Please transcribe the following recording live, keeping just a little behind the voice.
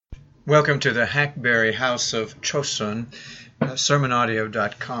Welcome to the Hackberry House of Chosun,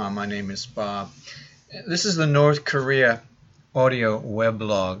 sermonaudio.com. My name is Bob. This is the North Korea audio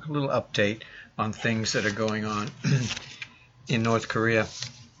weblog, a little update on things that are going on in North Korea.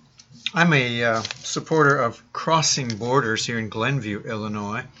 I'm a supporter of Crossing Borders here in Glenview,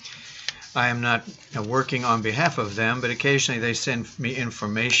 Illinois. I am not working on behalf of them, but occasionally they send me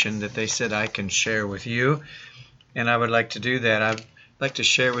information that they said I can share with you, and I would like to do that. I'd like to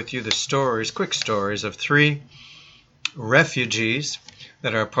share with you the stories, quick stories, of 3 refugees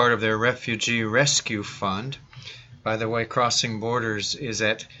that are part of their Refugee Rescue Fund. By the way, Crossing Borders is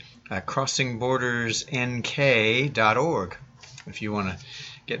at crossingbordersnk.org. If you want to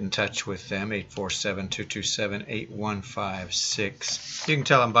get in touch with them, 847-227-8156. You can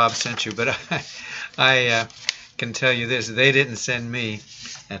tell them Bob sent you, but I can tell you this. They didn't send me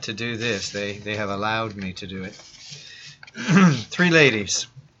to do this. They have allowed me to do it. 3 ladies,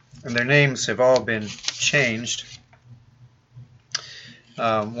 and their names have all been changed.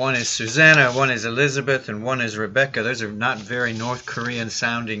 One is Susanna, one is Elizabeth, and one is Rebecca. Those are not very North Korean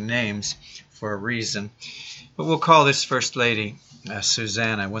sounding names for a reason. But we'll call this first lady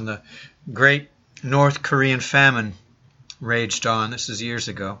Susanna. When the great North Korean famine raged on, this is years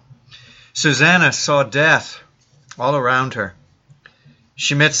ago, Susanna saw death all around her.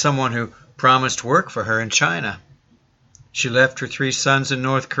 She met someone who promised work for her in China. She left her 3 sons in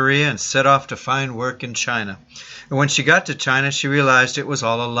North Korea and set off to find work in China. And when she got to China, she realized it was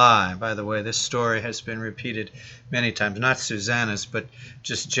all a lie. By the way, this story has been repeated many times. Not Susanna's, but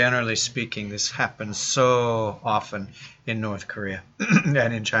just generally speaking, this happens so often in North Korea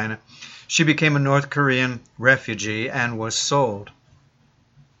and in China. She became a North Korean refugee and was sold.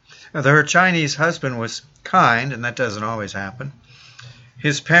 Now, her Chinese husband was kind, and that doesn't always happen.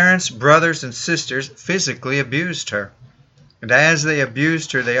 His parents, brothers, and sisters physically abused her. And as they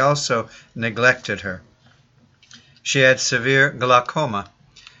abused her, they also neglected her. She had severe glaucoma,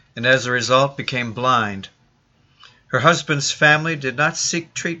 and as a result became blind. Her husband's family did not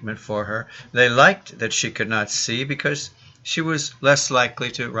seek treatment for her. They liked that she could not see because she was less likely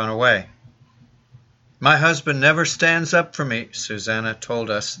to run away. "My husband never stands up for me," Susanna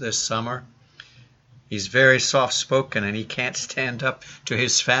told us this summer. "He's very soft-spoken and he can't stand up to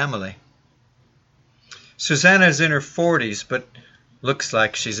his family." Susanna is in her 40s, but looks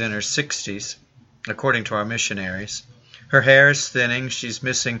like she's in her 60s, according to our missionaries. Her hair is thinning, she's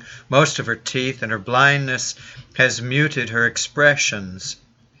missing most of her teeth, and her blindness has muted her expressions.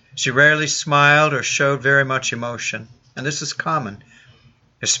 She rarely smiled or showed very much emotion, and this is common,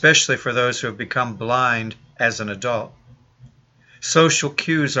 especially for those who have become blind as an adult. Social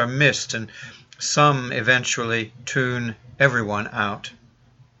cues are missed, and some eventually tune everyone out.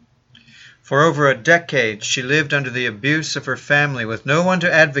 For over a decade, she lived under the abuse of her family with no one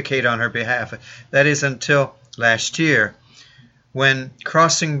to advocate on her behalf. That is until last year, when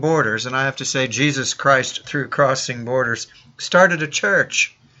Crossing Borders, and I have to say Jesus Christ through Crossing Borders, started a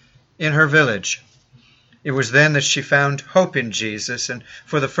church in her village. It was then that she found hope in Jesus, and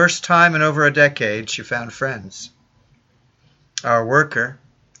for the first time in over a decade, she found friends. Our worker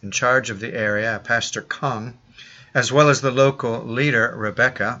in charge of the area, Pastor Kong, as well as the local leader,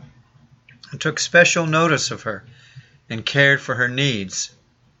 Rebecca, took special notice of her and cared for her needs.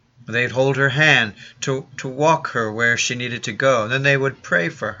 They'd hold her hand to walk her where she needed to go, and then they would pray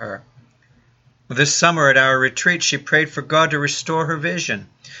for her. This summer at our retreat, she prayed for God to restore her vision.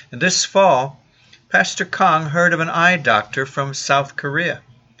 And this fall, Pastor Kong heard of an eye doctor from South Korea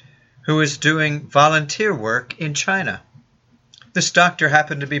who is doing volunteer work in China. This doctor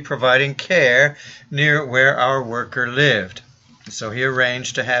happened to be providing care near where our worker lived. So he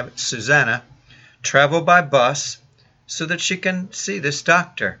arranged to have Susanna travel by bus so that she can see this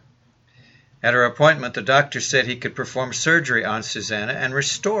doctor. At her appointment, the doctor said he could perform surgery on Susanna and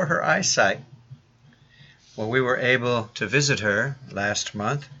restore her eyesight. Well, we were able to visit her last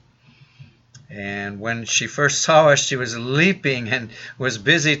month, and when she first saw us, she was leaping and was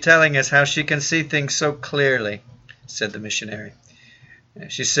busy telling us how she can see things so clearly, said the missionary.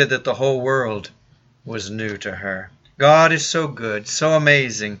 She said that the whole world was new to her. God is so good, so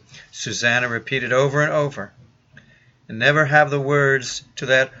amazing, Susanna repeated over and over. And never have the words to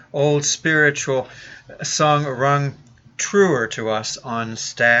that old spiritual song rung truer to us on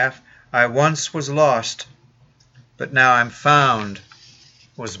staff. I once was lost, but now I'm found,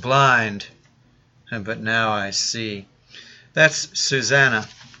 was blind, but now I see. That's Susanna.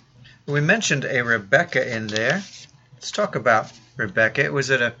 We mentioned a Rebecca in there. Let's talk about Rebecca. It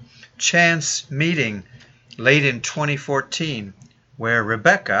was at a chance meeting late in 2014, where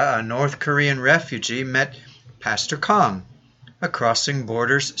Rebecca, a North Korean refugee, met Pastor Kong, a Crossing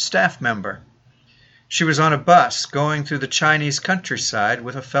Borders staff member. She was on a bus going through the Chinese countryside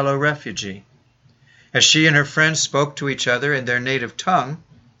with a fellow refugee. As she and her friends spoke to each other in their native tongue,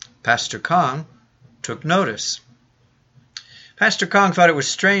 Pastor Kong took notice. Pastor Kong thought it was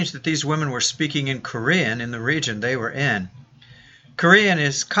strange that these women were speaking in Korean in the region they were in. Korean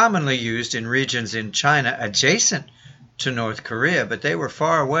is commonly used in regions in China adjacent to North Korea, but they were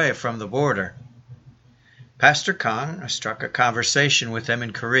far away from the border. Pastor Kong struck a conversation with them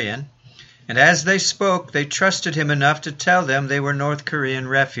in Korean, and as they spoke, they trusted him enough to tell them they were North Korean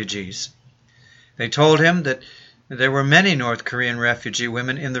refugees. They told him that there were many North Korean refugee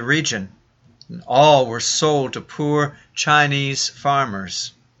women in the region, and all were sold to poor Chinese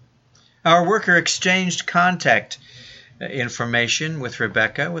farmers. Our worker exchanged contact information with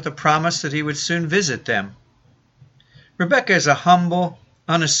Rebecca with a promise that he would soon visit them. Rebecca is a humble,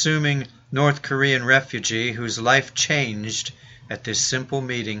 unassuming North Korean refugee whose life changed at this simple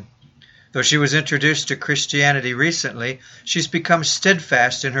meeting. Though she was introduced to Christianity recently, she's become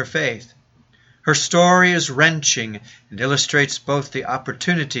steadfast in her faith. Her story is wrenching and illustrates both the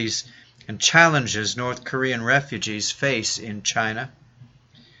opportunities and challenges North Korean refugees face in China.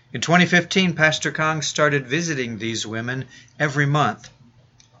 In 2015, Pastor Kong started visiting these women every month.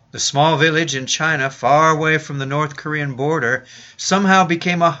 The small village in China, far away from the North Korean border, somehow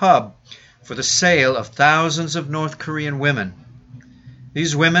became a hub for the sale of thousands of North Korean women.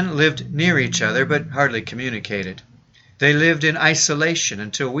 These women lived near each other but hardly communicated. They lived in isolation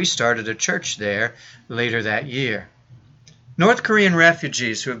until we started a church there later that year. North Korean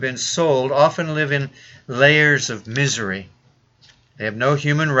refugees who have been sold often live in layers of misery. They have no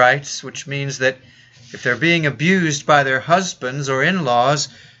human rights, which means that if they're being abused by their husbands or in-laws,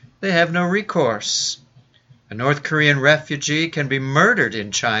 they have no recourse. A North Korean refugee can be murdered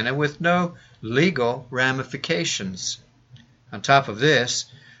in China with no legal ramifications. On top of this,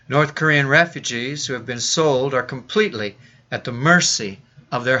 North Korean refugees who have been sold are completely at the mercy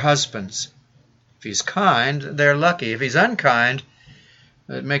of their husbands. If he's kind, they're lucky. If he's unkind,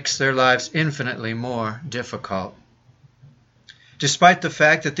 it makes their lives infinitely more difficult. Despite the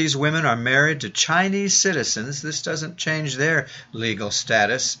fact that these women are married to Chinese citizens, this doesn't change their legal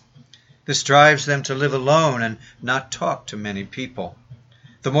status. This drives them to live alone and not talk to many people.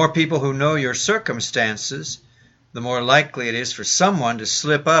 The more people who know your circumstances, the more likely it is for someone to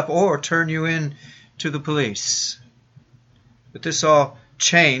slip up or turn you in to the police. But this all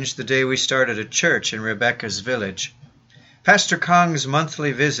changed the day we started a church in Rebecca's village. Pastor Kong's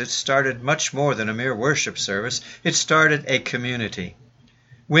monthly visits started much more than a mere worship service. It started a community.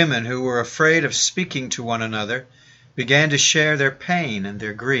 Women who were afraid of speaking to one another began to share their pain and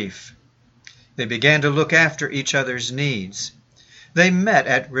their grief. They began to look after each other's needs. They met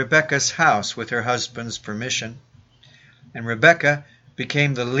at Rebecca's house with her husband's permission, and Rebecca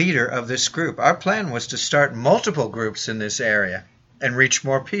became the leader of this group. Our plan was to start multiple groups in this area and reach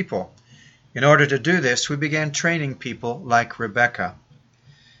more people. In order to do this, we began training people like Rebecca.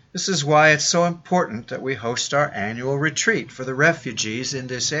 This is why it's so important that we host our annual retreat for the refugees in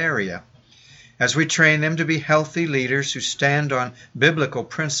this area. As we train them to be healthy leaders who stand on biblical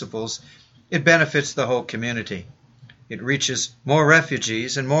principles, it benefits the whole community. It reaches more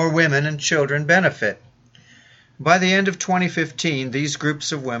refugees, and more women and children benefit. By the end of 2015, these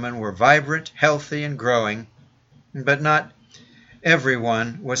groups of women were vibrant, healthy, and growing, but not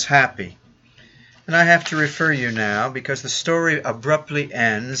everyone was happy. And I have to refer you now, because the story abruptly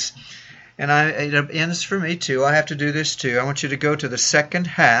ends, and it ends for me too. I have to do this too. I want you to go to the second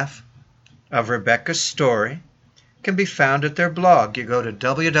half of Rebecca's story. It can be found at their blog. You go to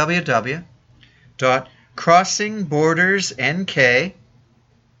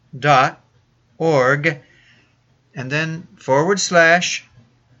www.crossingbordersnk.org and then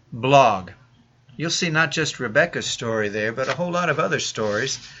 /blog. You'll see not just Rebecca's story there, but a whole lot of other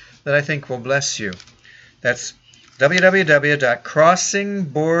stories that I think will bless you. That's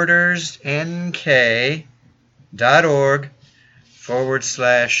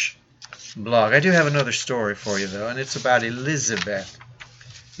www.crossingbordersnk.org/blog. I do have another story for you, though, and it's about Elizabeth.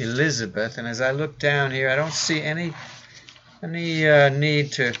 And as I look down here, I don't see any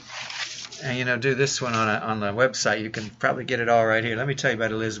need to do this one on the website. You can probably get it all right here. Let me tell you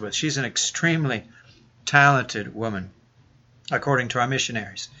about Elizabeth. She's an extremely talented woman, according to our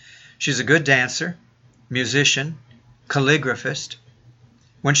missionaries. She's a good dancer, musician, calligraphist.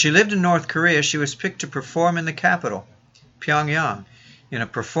 When she lived in North Korea, she was picked to perform in the capital, Pyongyang, in a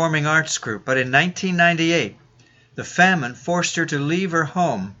performing arts group. But in 1998, the famine forced her to leave her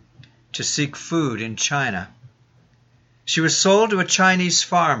home to seek food in China. She was sold to a Chinese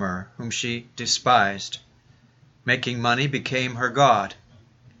farmer whom she despised. Making money became her god.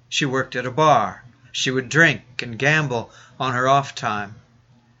 She worked at a bar. She would drink and gamble on her off time.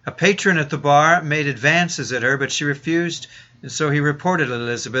 A patron at the bar made advances at her, but she refused, and so he reported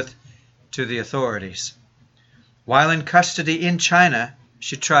Elizabeth to the authorities. While in custody in China,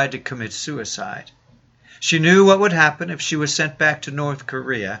 she tried to commit suicide. She knew what would happen if she was sent back to North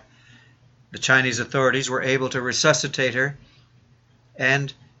Korea. The Chinese authorities were able to resuscitate her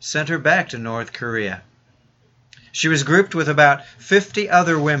and sent her back to North Korea. She was grouped with about 50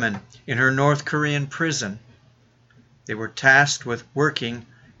 other women in her North Korean prison. They were tasked with working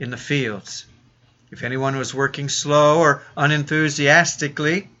in the fields. If anyone was working slow or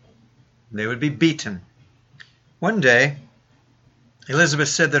unenthusiastically, they would be beaten. One day, Elizabeth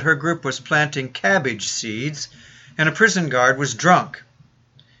said that her group was planting cabbage seeds and a prison guard was drunk.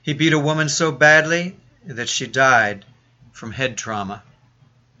 He beat a woman so badly that she died from head trauma.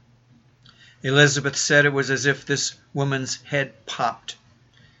 Elizabeth said it was as if this woman's head popped.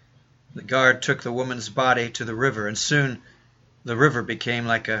 The guard took the woman's body to the river, and soon the river became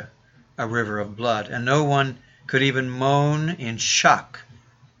like a river of blood, and no one could even moan in shock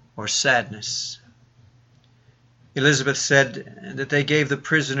or sadness. Elizabeth said that they gave the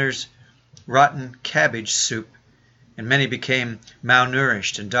prisoners rotten cabbage soup, and many became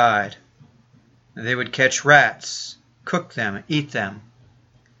malnourished and died. They would catch rats, cook them, eat them.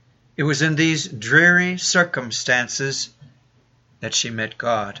 It was in these dreary circumstances that she met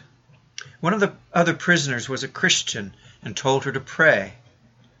God. One of the other prisoners was a Christian and told her to pray.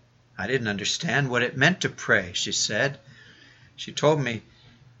 I didn't understand what it meant to pray, she said. She told me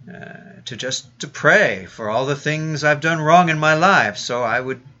to pray for all the things I've done wrong in my life, so I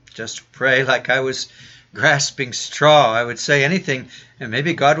would just pray like I was grasping straw. I would say anything, and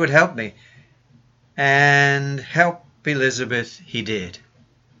maybe God would help me. And help Elizabeth he did.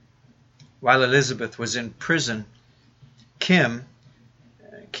 While Elizabeth was in prison, Kim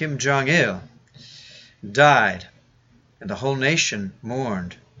Jong-il, died, and the whole nation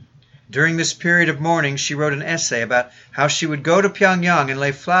mourned. During this period of mourning, she wrote an essay about how she would go to Pyongyang and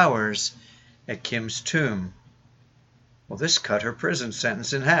lay flowers at Kim's tomb. Well, this cut her prison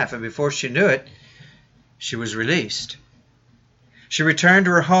sentence in half, and before she knew it, she was released. She returned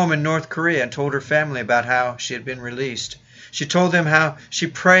to her home in North Korea and told her family about how she had been released. She told them how she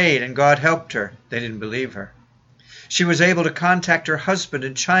prayed and God helped her. They didn't believe her. She was able to contact her husband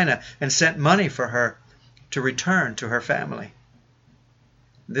in China and sent money for her to return to her family.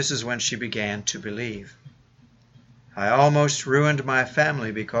 This is when she began to believe. I almost ruined my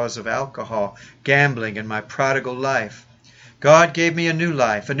family because of alcohol, gambling, and my prodigal life. God gave me a new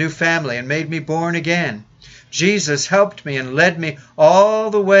life, a new family, and made me born again. Jesus helped me and led me all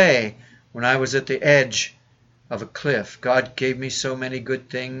the way when I was at the edge of a cliff. God gave me so many good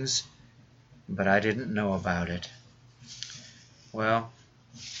things, but I didn't know about it. Well,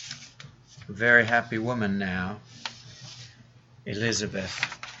 a very happy woman now, Elizabeth.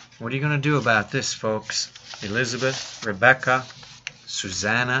 What are you going to do about this, folks? Elizabeth, Rebecca,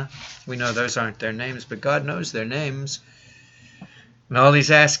 Susanna. We know those aren't their names, but God knows their names. And all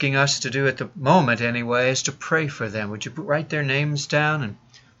he's asking us to do at the moment anyway is to pray for them. Would you write their names down and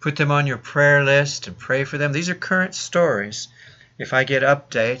put them on your prayer list and pray for them? These are current stories. If I get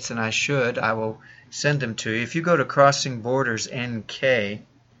updates, and I should, I will send them to you. If you go to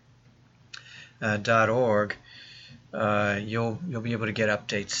crossingbordersnk.org, you'll be able to get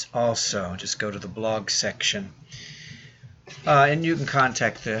updates also. Just go to the blog section. And you can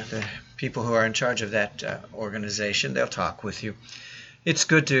contact the people who are in charge of that organization. They'll talk with you. It's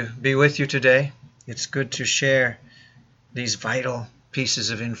good to be with you today. It's good to share these vital pieces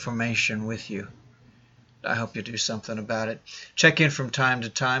of information with you. I hope you do something about it. Check in from time to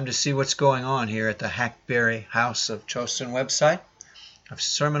time to see what's going on here at the Hackberry House of Chosun website of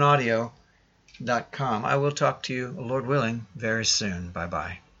sermonaudio.com. I will talk to you, Lord willing, very soon.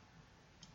 Bye-bye.